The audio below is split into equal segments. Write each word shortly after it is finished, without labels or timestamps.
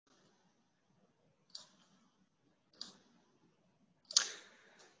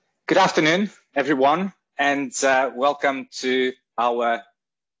Good afternoon, everyone, and welcome to our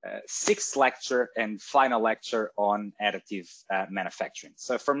sixth lecture and final lecture on additive manufacturing.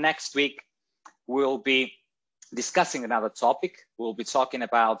 So from next week, we'll be discussing another topic. We'll be talking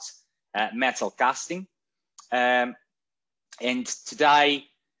about metal casting. And today,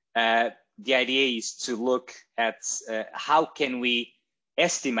 the idea is to look at how can we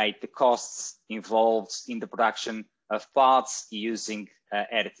estimate the costs involved in the production of parts using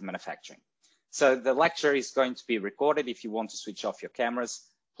additive manufacturing. So the lecture is going to be recorded. If you want to switch off your cameras,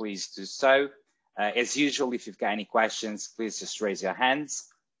 please do so. As usual, if you've got any questions, please just raise your hands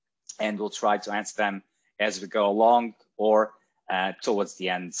and we'll try to answer them as we go along or towards the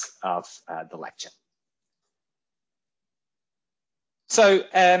end of the lecture. So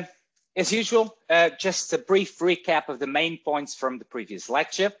as usual, just a brief recap of the main points from the previous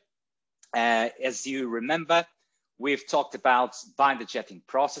lecture. As you remember, we've talked about binder jetting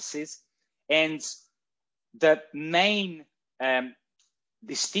processes, and the main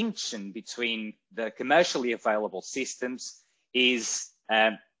distinction between the commercially available systems is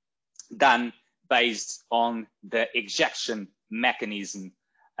done based on the ejection mechanism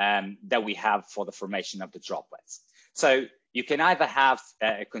that we have for the formation of the droplets. So you can either have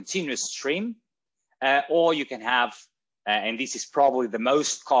a continuous stream or you can have and this is probably the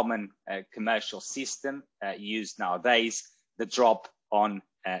most common commercial system used nowadays, the drop on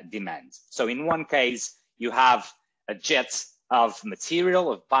demand. So in one case, you have a jet of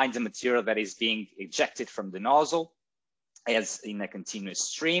material, of binder material that is being ejected from the nozzle as in a continuous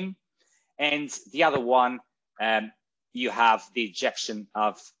stream. And the other one, you have the ejection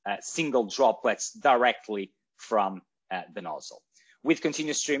of single droplets directly from the nozzle. With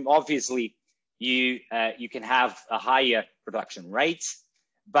continuous stream, obviously, you can have a higher production rate,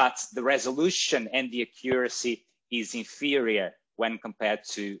 but the resolution and the accuracy is inferior when compared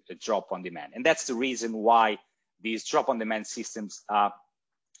to a drop on demand. And that's the reason why these drop on demand systems are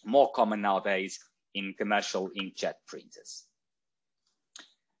more common nowadays in commercial inkjet printers.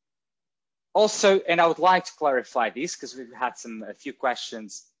 Also, and I would like to clarify this because we've had a few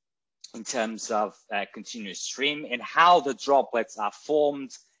questions in terms of continuous stream and how the droplets are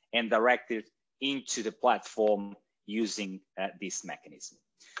formed and directed into the platform using this mechanism.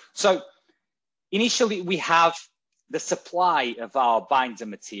 So initially we have the supply of our binder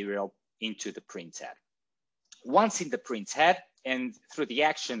material into the printhead. Once in the printhead and through the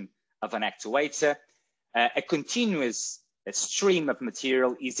action of an actuator, a continuous stream of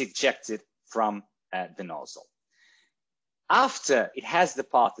material is ejected from the nozzle. After it has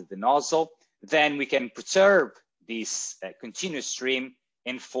departed the nozzle, then we can perturb this continuous stream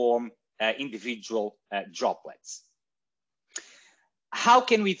and form individual droplets. How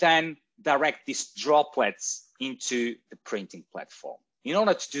can we then direct these droplets into the printing platform? In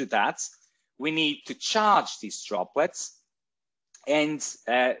order to do that, we need to charge these droplets, and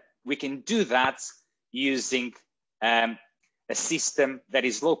we can do that using a system that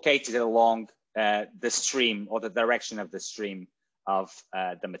is located along the stream or the direction of the stream of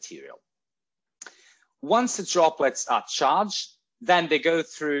the material. Once the droplets are charged, then they go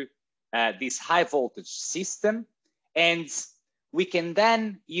through this high voltage system, and we can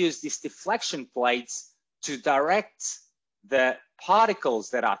then use these deflection plates to direct the particles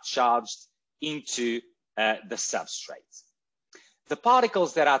that are charged into the substrate. The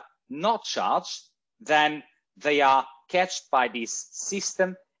particles that are not charged, then they are catched by this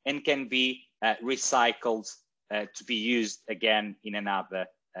system and can be recycled to be used again in another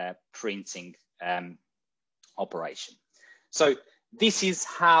printing operation. So this is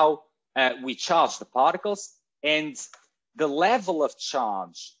how we charge the particles, and the level of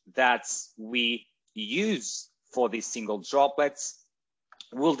charge that we use for these single droplets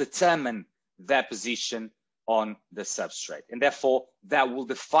will determine their position on the substrate, and therefore that will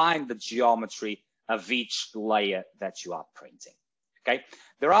define the geometry of each layer that you are printing. Okay,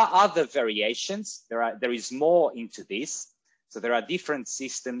 there are other variations. There is more into this. So there are different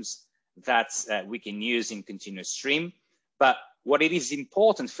systems that we can use in continuous stream, but what it is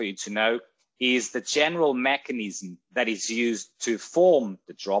important for you to know is the general mechanism that is used to form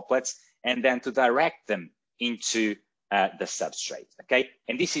the droplets and then to direct them into the substrate, okay?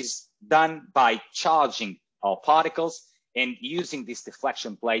 And this is done by charging our particles and using these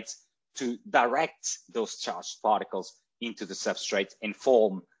deflection plates to direct those charged particles into the substrate and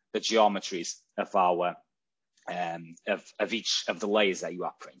form the geometries of our of each of the layers that you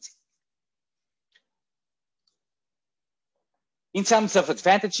are printing. In terms of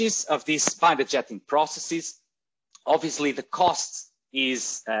advantages of these binder jetting processes, obviously the cost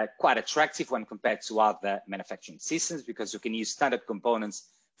is quite attractive when compared to other manufacturing systems because you can use standard components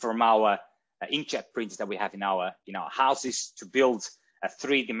from our inkjet printers that we have in our houses to build a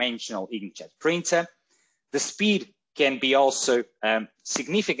three-dimensional inkjet printer. The speed can be also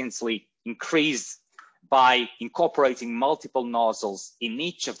significantly increased by incorporating multiple nozzles in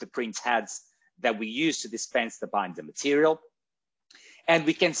each of the print heads that we use to dispense the binder material. And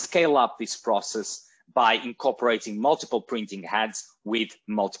we can scale up this process by incorporating multiple printing heads with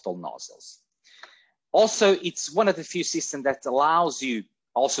multiple nozzles. Also, it's one of the few systems that allows you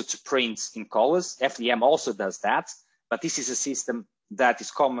also to print in colors. FDM also does that, but this is a system that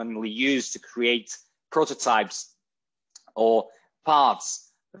is commonly used to create prototypes or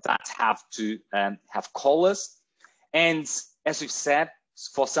parts that have to have colors. And as we've said,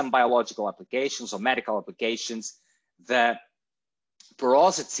 for some biological applications or medical applications, the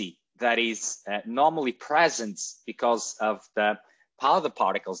porosity that is normally present because of the powder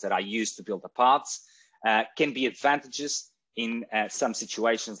particles that are used to build the parts can be advantageous in some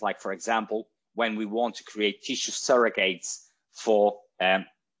situations, like, for example, when we want to create tissue surrogates for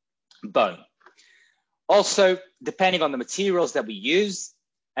bone. Also, depending on the materials that we use,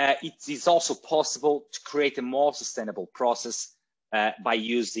 it is also possible to create a more sustainable process by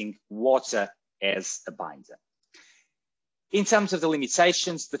using water as a binder. In terms of the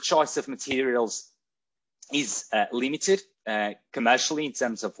limitations, the choice of materials is limited commercially in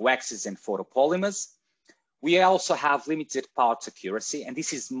terms of waxes and photopolymers. We also have limited part accuracy, and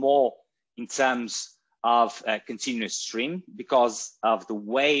this is more in terms of continuous stream because of the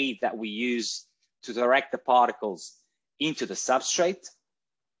way that we use to direct the particles into the substrate.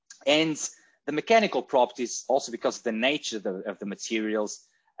 And the mechanical properties, also because of the nature of the materials,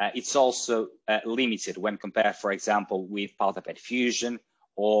 it's also limited when compared, for example, with powder bed fusion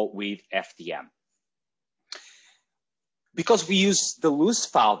or with FDM. Because we use the loose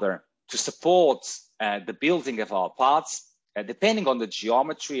powder to support the building of our parts, depending on the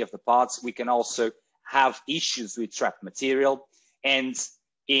geometry of the parts, we can also have issues with trapped material. And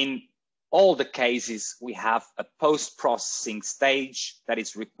in all the cases, we have a post-processing stage that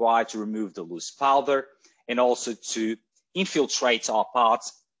is required to remove the loose powder and also to infiltrate our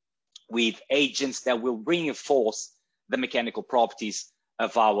parts with agents that will reinforce the mechanical properties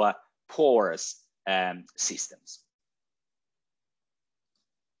of our porous systems.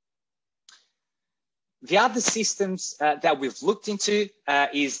 The other systems that we've looked into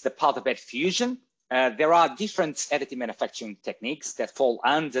is the powder bed fusion. There are different additive manufacturing techniques that fall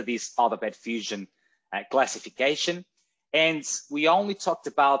under this powder bed fusion classification, and we only talked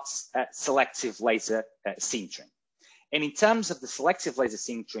about selective laser sintering. And in terms of the selective laser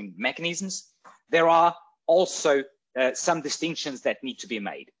sintering mechanisms, there are also some distinctions that need to be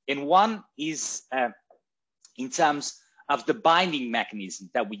made. And one is in terms of the binding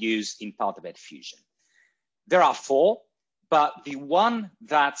mechanism that we use in powder bed fusion. There are four, but the one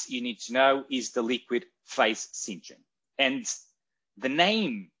that you need to know is the liquid phase sintering. And the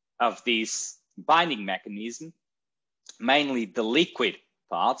name of this binding mechanism, mainly the liquid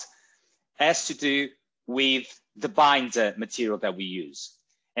part, has to do with the binder material that we use.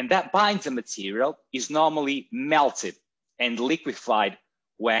 And that binder material is normally melted and liquefied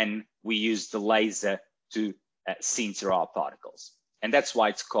when we use the laser to sinter our particles. And that's why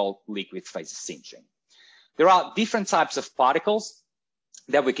it's called liquid phase sintering. There are different types of particles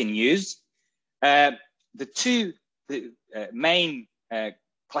that we can use. The two main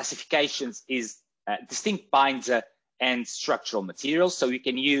classifications is distinct binder and structural materials. So you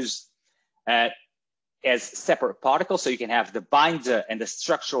can use as separate particles. So you can have the binder and the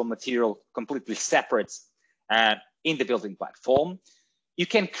structural material completely separate in the building platform. You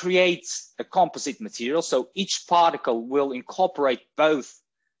can create a composite material. So each particle will incorporate both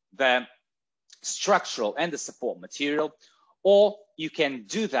the structural and the support material, or you can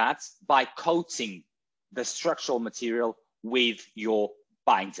do that by coating the structural material with your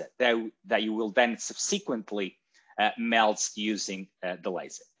binder that you will then subsequently melt using the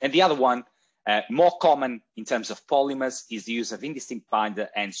laser. And the other one, more common in terms of polymers, is the use of indistinct binder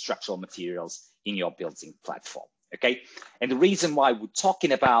and structural materials in your building platform. Okay, and the reason why we're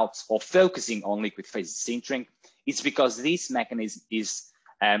talking about or focusing on liquid phase sintering is because this mechanism is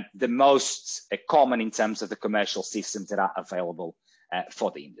the most common in terms of the commercial systems that are available for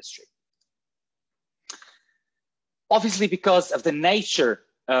the industry. Obviously, because of the nature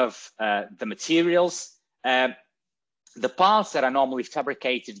of the materials, the parts that are normally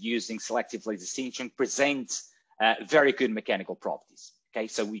fabricated using selective laser sintering present very good mechanical properties. Okay,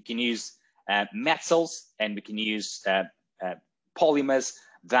 so we can use metals and we can use polymers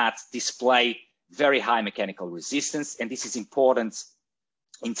that display very high mechanical resistance, and this is important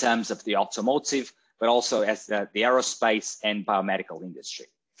in terms of the automotive, but also as the aerospace and biomedical industry.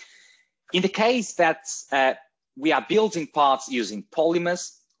 In the case that we are building parts using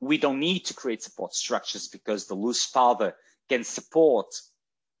polymers, we don't need to create support structures because the loose powder can support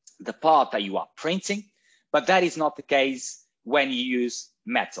the part that you are printing, but that is not the case when you use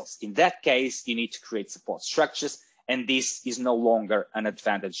metals. In that case, you need to create support structures, and this is no longer an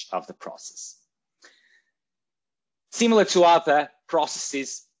advantage of the process. Similar to other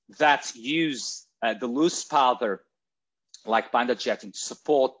processes that use the loose powder, like binder jetting, to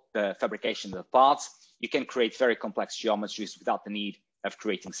support the fabrication of the parts, you can create very complex geometries without the need of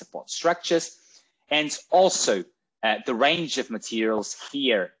creating support structures. And also, the range of materials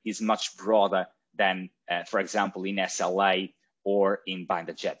here is much broader than, for example, in SLA or in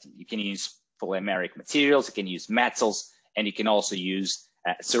binder jetting. You can use polymeric materials, you can use metals, and you can also use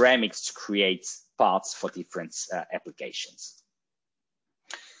ceramics to create parts for different applications.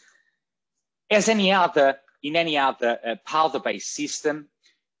 As in any other powder-based system,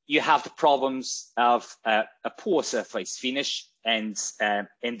 you have the problems of a poor surface finish, and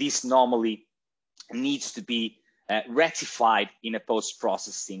this normally needs to be rectified in a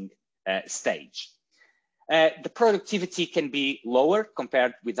post-processing stage. The productivity can be lower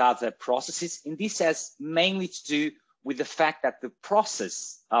compared with other processes, and this has mainly to do with the fact that the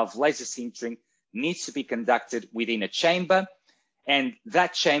process of laser sintering needs to be conducted within a chamber, and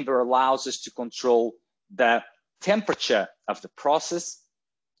that chamber allows us to control the temperature of the process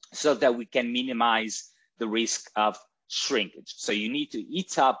so that we can minimize the risk of shrinkage. So you need to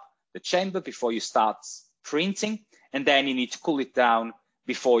heat up the chamber before you start printing, and then you need to cool it down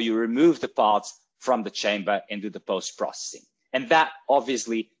before you remove the parts from the chamber and do the post-processing. And that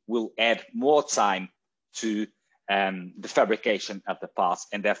obviously will add more time to the fabrication of the parts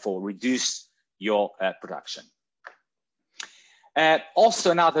and therefore reduce your production.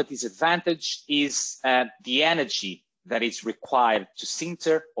 Also, another disadvantage is the energy that is required to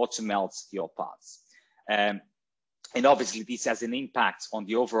sinter or to melt your parts. And obviously, this has an impact on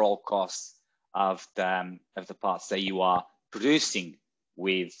the overall cost of the parts that you are producing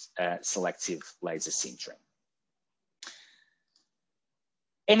with selective laser sintering.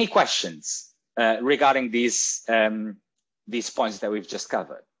 Any questions regarding these points that we've just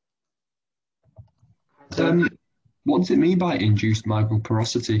covered? What does it mean by induced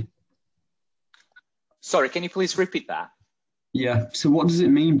microporosity? Sorry, can you please repeat that? Yeah, so what does it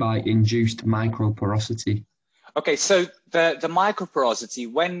mean by induced microporosity? Okay, so the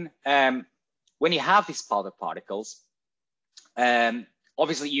microporosity, when you have these powder particles,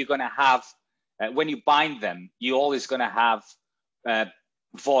 obviously you're going to have, when you bind them, you're always going to have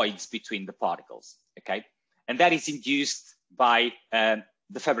voids between the particles, okay? And that is induced by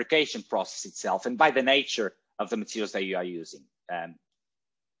the fabrication process itself and by the nature of the materials that you are using.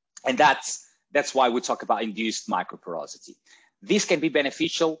 And that's why we talk about induced microporosity. This can be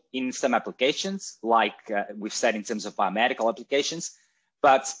beneficial in some applications, like we've said in terms of biomedical applications,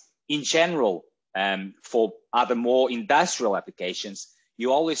 but in general, for other more industrial applications,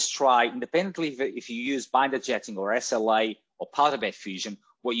 you always try, independently if you use binder jetting or SLA or powder bed fusion,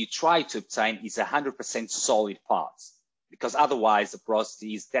 what you try to obtain is 100% solid parts, because otherwise the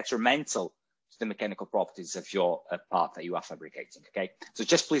porosity is detrimental to the mechanical properties of your part that you are fabricating, okay? So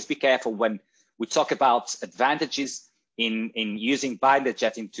just please be careful when we talk about advantages in using binder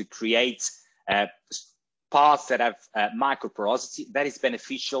jetting to create parts that have microporosity. That is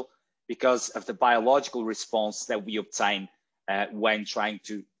beneficial because of the biological response that we obtain when trying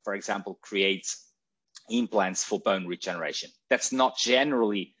to, for example, create implants for bone regeneration. That's not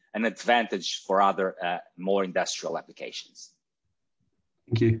generally an advantage for other more industrial applications.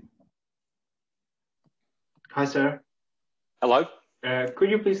 Thank you. Hi, sir. Hello. Could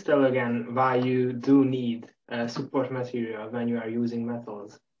you please tell again why you do need support material when you are using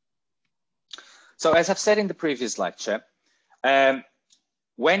metals? So as I've said in the previous lecture,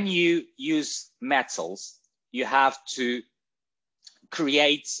 when you use metals, you have to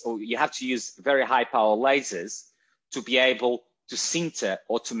create, or you have to use very high power lasers to be able to sinter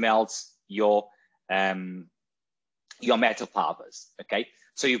or to melt your metal powders, okay?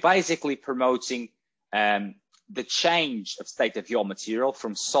 So you're basically promoting the change of state of your material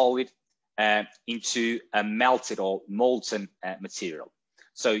from solid into a melted or molten material.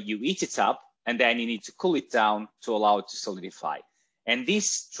 So you heat it up and then you need to cool it down to allow it to solidify. And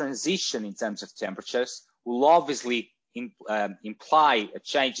this transition in terms of temperatures will obviously imply a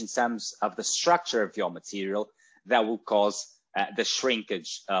change in terms of the structure of your material that will cause the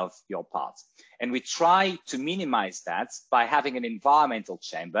shrinkage of your parts. And we try to minimize that by having an environmental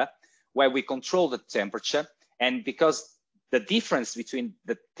chamber where we control the temperature. And because the difference between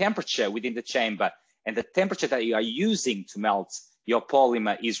the temperature within the chamber and the temperature that you are using to melt your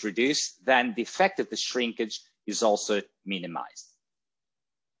polymer is reduced, then the effect of the shrinkage is also minimized.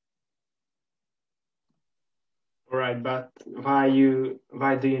 All right, but why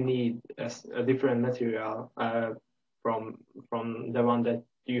do you need a different material from the one that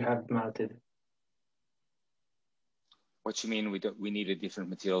you have melted? What do you mean we need a different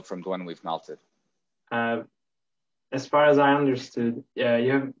material from the one we've melted? As far as I understood,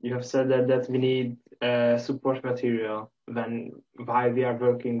 you have said that we need support material while we are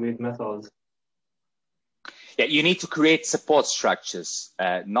working with metals. Yeah, you need to create support structures,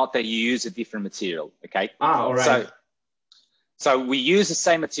 not that you use a different material, okay? All right. So we use the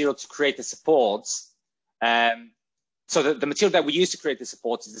same material to create the supports. So the material that we use to create the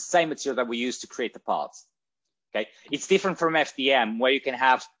supports is the same material that we use to create the parts, okay? It's different from FDM, where you can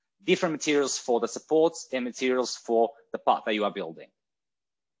have different materials for the supports and materials for the part that you are building.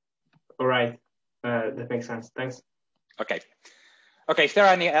 All right, that makes sense, thanks. Okay. Okay, if there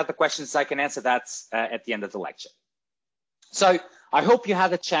are any other questions, I can answer that at the end of the lecture. So I hope you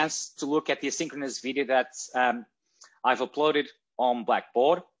had a chance to look at the asynchronous video that I've uploaded on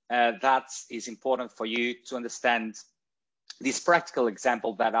Blackboard. That is important for you to understand this practical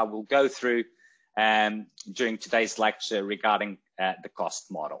example that I will go through during today's lecture regarding the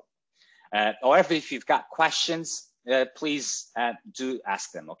cost model. However, if you've got questions, please do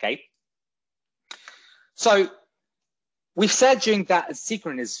ask them, okay? So we've said during that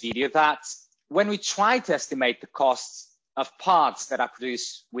asynchronous video that when we try to estimate the costs of parts that are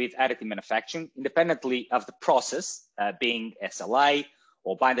produced with additive manufacturing, independently of the process, being SLA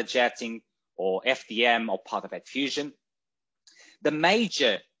or binder jetting or FDM or part of adfusion, the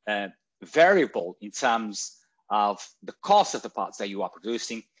major variable in terms of the cost of the parts that you are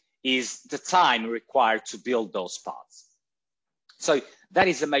producing is the time required to build those parts. So that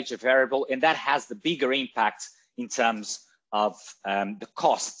is a major variable, and that has the bigger impact in terms of the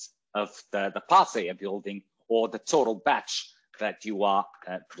cost of the parts that you're building or the total batch that you are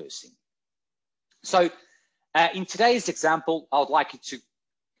producing. So in today's example, I would like you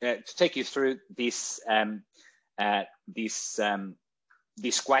to take you through this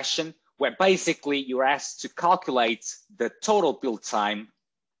question, where basically you're asked to calculate the total build time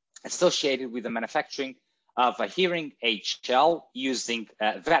associated with the manufacturing of a hearing HL using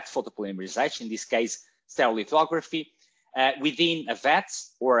vat photopolymerization, in this case, stereolithography, within a vat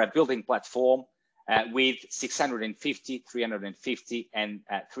or a building platform with 650, 350, and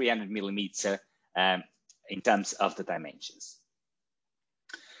 300 millimeter in terms of the dimensions.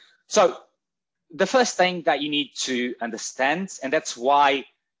 So the first thing that you need to understand, and that's why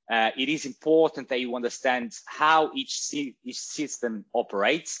it is important that you understand how each system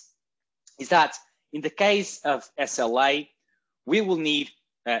operates, is that in the case of SLA, we will need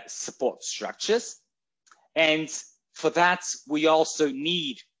support structures. And for that, we also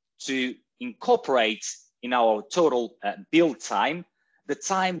need to incorporate in our total build time, the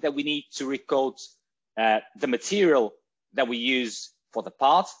time that we need to recoat the material that we use for the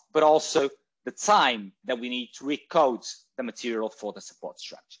part, but also the time that we need to recoat the material for the support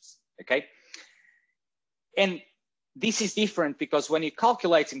structures, okay? And this is different because when you're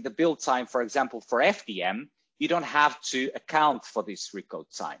calculating the build time, for example, for FDM, you don't have to account for this recoat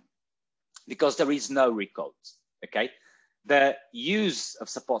time because there is no recoat, okay? The use of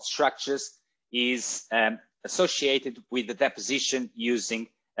support structures is associated with the deposition using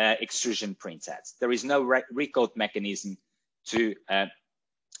extrusion printheads. There is no recoat mechanism to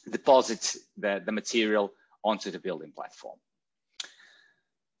deposit the material onto the building platform.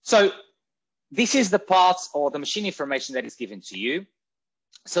 So this is the parts or the machine information that is given to you.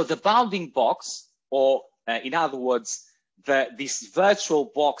 So the bounding box, or in other words, this virtual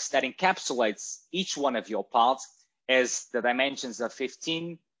box that encapsulates each one of your parts, has the dimensions of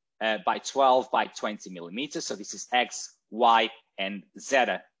 15 by 12 by 20 millimeters. So this is X, Y, and Z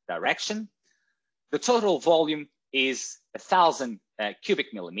direction. The total volume is 1,000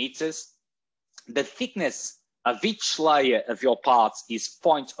 cubic millimeters. The thickness of each layer of your parts is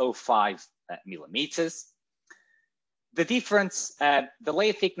 0.05 millimeters. The difference, the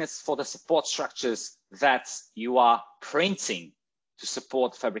layer thickness for the support structures that you are printing to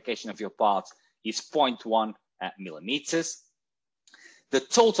support fabrication of your parts is 0.1 millimeters. The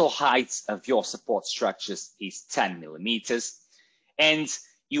total height of your support structures is 10 millimeters. And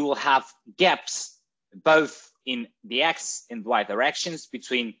you will have gaps both in the X and Y directions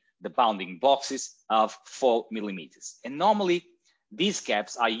between the bounding boxes of 4 millimeters. And normally these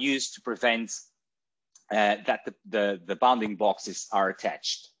gaps are used to prevent that the bounding boxes are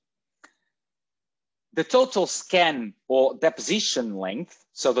attached. The total scan or deposition length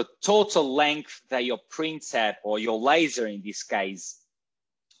So the total length that your printhead, or your laser in this case,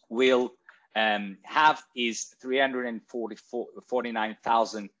 will have is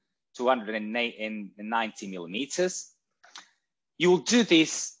 349,290 millimeters. You will do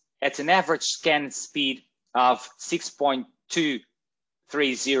this at an average scan speed of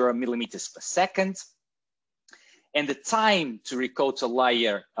 6.230 millimeters per second. And the time to recoat a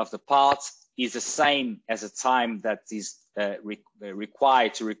layer of the part is the same as the time that is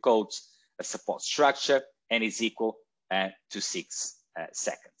required to recoat a support structure, and is equal to 6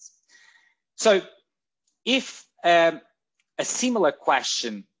 seconds. So if a similar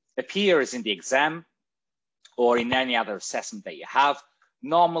question appears in the exam or in any other assessment that you have,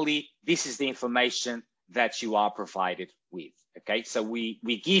 normally this is the information that you are provided with. Okay, so we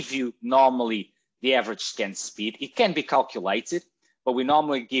give you normally the average scan speed. It can be calculated, but we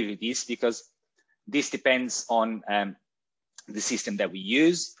normally give you this because this depends on the system that we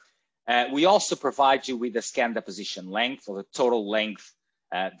use. We also provide you with the scan deposition length, or the total length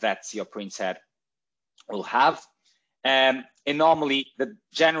that your printhead will have. And normally the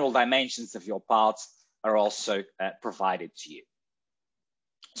general dimensions of your parts are also provided to you.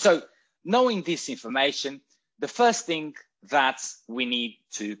 So knowing this information, the first thing that we need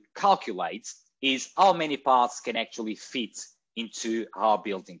to calculate is how many parts can actually fit into our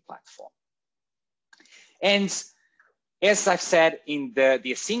building platform. And as I've said in the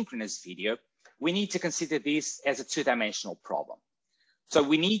asynchronous video, we need to consider this as a two-dimensional problem. So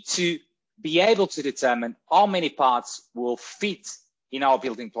we need to be able to determine how many parts will fit in our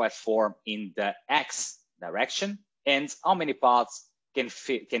building platform in the X direction, and how many parts can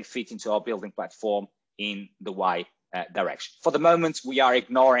fit into our building platform in the Y direction. For the moment, we are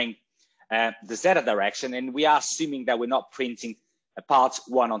ignoring the Z direction, and we are assuming that we're not printing a part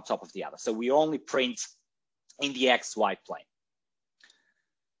one on top of the other. So we only print in the XY plane.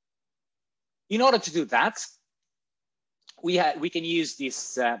 In order to do that, we can use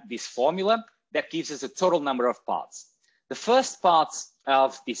this formula that gives us a total number of parts. The first part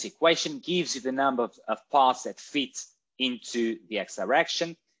of this equation gives you the number of parts that fit into the X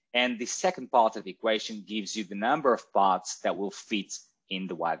direction, and the second part of the equation gives you the number of parts that will fit in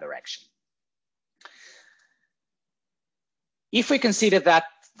the Y direction. If we consider that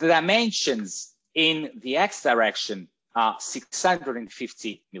the dimensions in the X direction are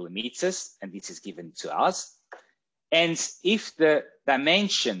 650 millimeters, and this is given to us, and if the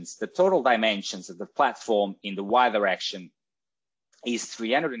dimensions, the total dimensions of the platform in the Y direction is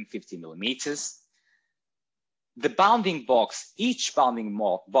 350 millimeters, the bounding box, each bounding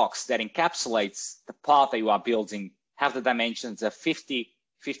box that encapsulates the part that you are building, have the dimensions of 15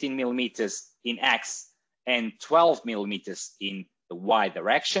 millimeters in X and 12 millimeters in the Y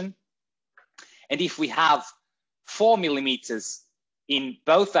direction. And if we have 4 millimeters in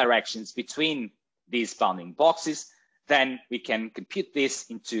both directions between these bounding boxes, then we can compute this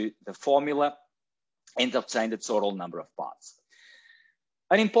into the formula and obtain the total number of parts.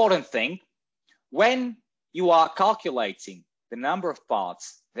 An important thing, when you are calculating the number of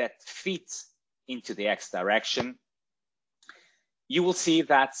parts that fit into the X direction, you will see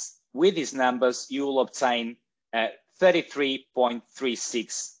that with these numbers, you will obtain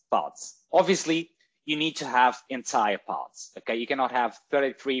 33.36 parts. Obviously, you need to have entire parts, okay? You cannot have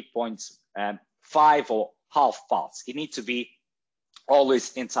 33.5 or half parts. It needs to be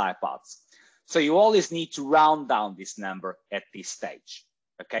always entire parts. So you always need to round down this number at this stage,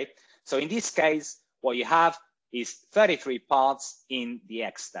 okay? So in this case, what you have is 33 parts in the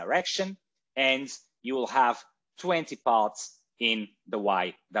X direction, and you will have 20 parts in the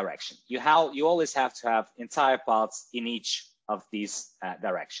Y direction. You always have to have entire parts in each of these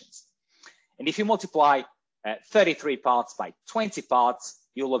directions. And if you multiply 33 parts by 20 parts,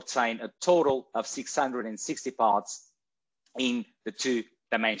 you'll obtain a total of 660 parts in the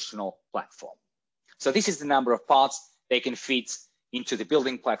two-dimensional platform. So this is the number of parts they can fit into the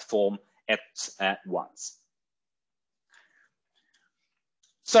building platform at once.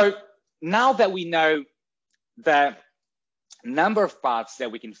 So now that we know the number of parts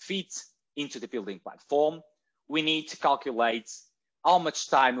that we can fit into the building platform, we need to calculate how much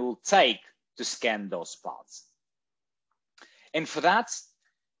time it will take to scan those parts. And for that,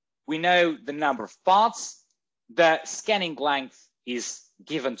 we know the number of parts. The scanning length is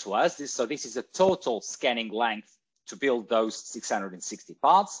given to us. So this is a total scanning length to build those 660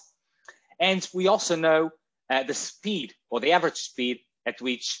 parts. And we also know the speed, or the average speed at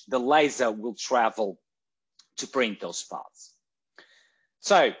which the laser will travel to print those parts.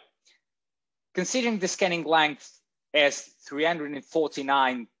 So considering the scanning length as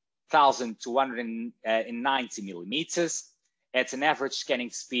 349,290 millimeters, at an average scanning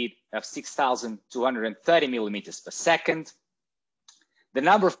speed of 6,230 millimeters per second. The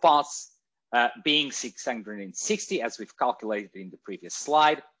number of parts being 660, as we've calculated in the previous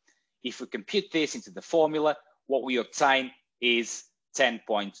slide. If we compute this into the formula, what we obtain is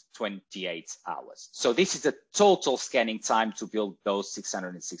 10.28 hours. So this is the total scanning time to build those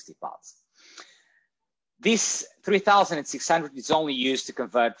 660 parts. This 3,600 is only used to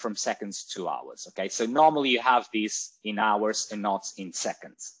convert from seconds to hours. Okay, so normally you have this in hours and not in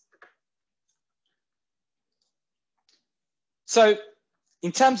seconds. So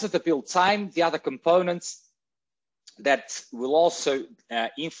in terms of the build time, the other components that will also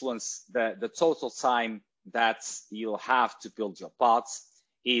influence the total time that you'll have to build your parts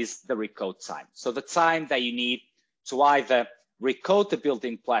is the recode time. So the time that you need to either recode the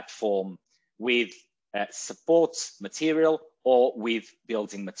building platform with support material or with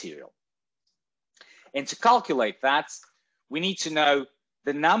building material. And to calculate that, we need to know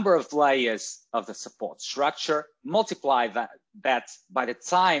the number of layers of the support structure, multiply that by the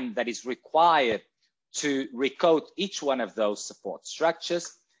time that is required to recode each one of those support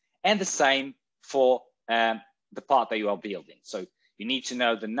structures, and the same for the part that you are building. So you need to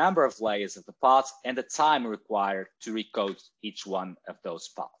know the number of layers of the part and the time required to recode each one of those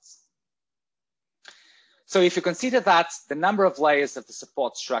parts. So if you consider that the number of layers of the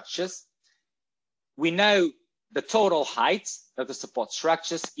support structures, we know the total height of the support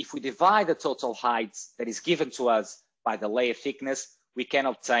structures. If we divide the total height that is given to us by the layer thickness, we can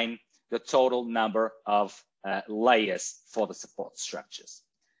obtain the total number of layers for the support structures.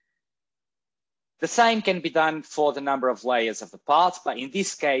 The same can be done for the number of layers of the parts, but in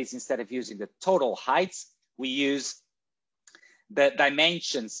this case, instead of using the total height, we use the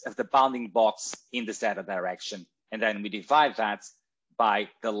dimensions of the bounding box in the zeta direction, and then we divide that by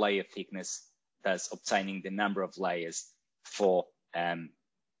the layer thickness, thus obtaining the number of layers for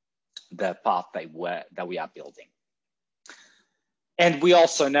the part that we are building. And we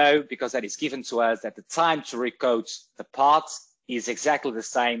also know, because that is given to us, that the time to recode the part is exactly the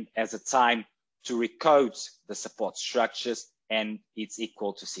same as the time to recode the support structures, and it's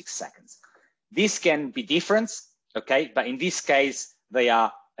equal to 6 seconds. This can be different, okay, but in this case, they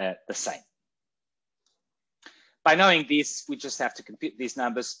are the same. By knowing this, we just have to compute these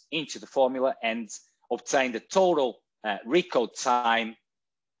numbers into the formula and obtain the total recode time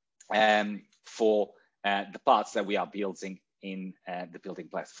for the parts that we are building in the building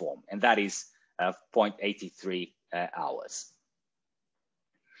platform, and that is 0.83 hours.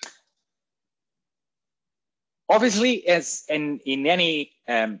 Obviously, as in any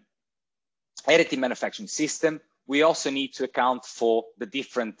additive manufacturing system, we also need to account for the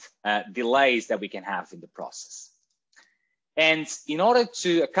different delays that we can have in the process. And in order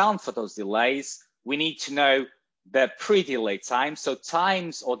to account for those delays, we need to know the pre-delay time, so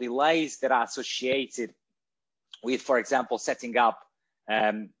times or delays that are associated with, for example, setting up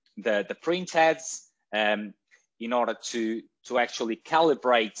the print heads in order to actually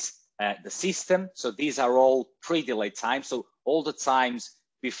calibrate the system. So these are all pre-delay times, so all the times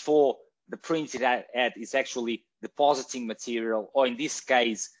before the printed head is actually depositing material, or in this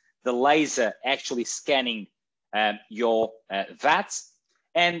case, the laser actually scanning your VAT,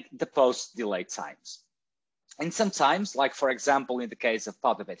 and the post-delay times. And sometimes, like for example, in the case of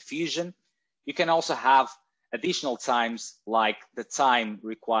powder bed fusion, you can also have additional times like the time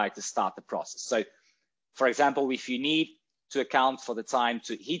required to start the process. So for example, if you need to account for the time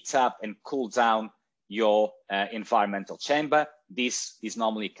to heat up and cool down your environmental chamber, this is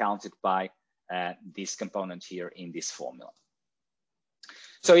normally counted by this component here in this formula.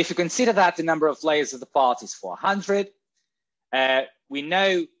 So if you consider that the number of layers of the part is 400, we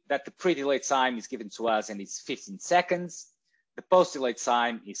know that the pre-delay time is given to us and it's 15 seconds. The post-delay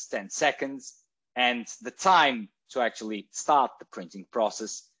time is 10 seconds. And the time to actually start the printing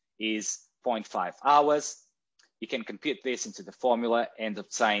process is 0.5 hours. You can compute this into the formula and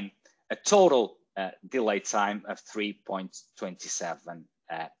obtain a total delay time of 3.27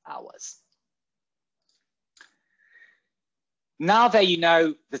 hours. Now that you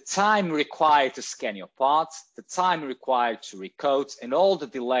know the time required to scan your parts, the time required to recode, and all the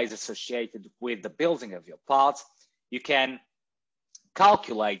delays associated with the building of your part, you can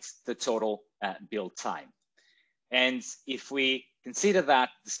calculate the total build time. And if we consider that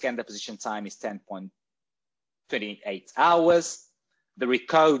the scan deposition time is 10.28 hours, the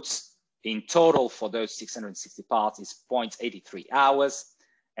recodes in total for those 660 parts is 0.83 hours,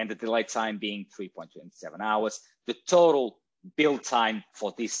 and the delay time being 3.27 hours, the total build time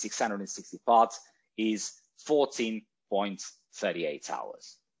for these 660 parts is 14.38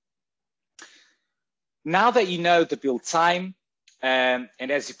 hours. Now that you know the build time, and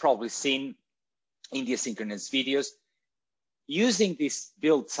as you've probably seen in the asynchronous videos, using this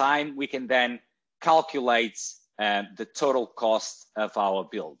build time, we can then calculate the total cost of our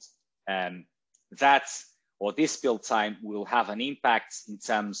build. This build time will have an impact in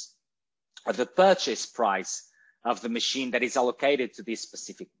terms of the purchase price of the machine that is allocated to this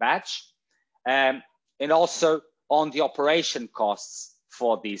specific batch, and also on the operation costs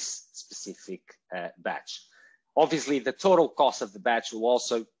for this specific batch. Obviously, the total cost of the batch will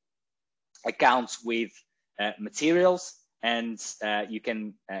also account with materials, and you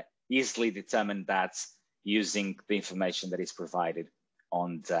can easily determine that using the information that is provided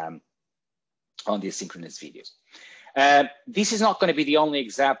on the asynchronous videos. This is not going to be the only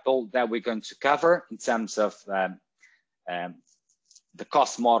example that we're going to cover in terms of the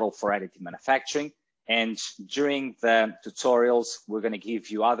cost model for additive manufacturing. And during the tutorials, we're going to give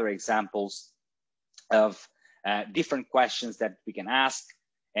you other examples of different questions that we can ask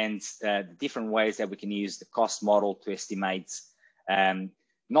and the different ways that we can use the cost model to estimate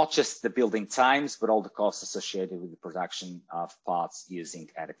not just the building times, but all the costs associated with the production of parts using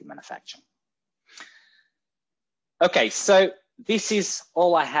additive manufacturing. Okay, so this is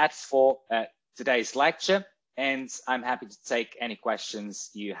all I had for today's lecture, and I'm happy to take any questions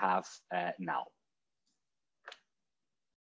you have now.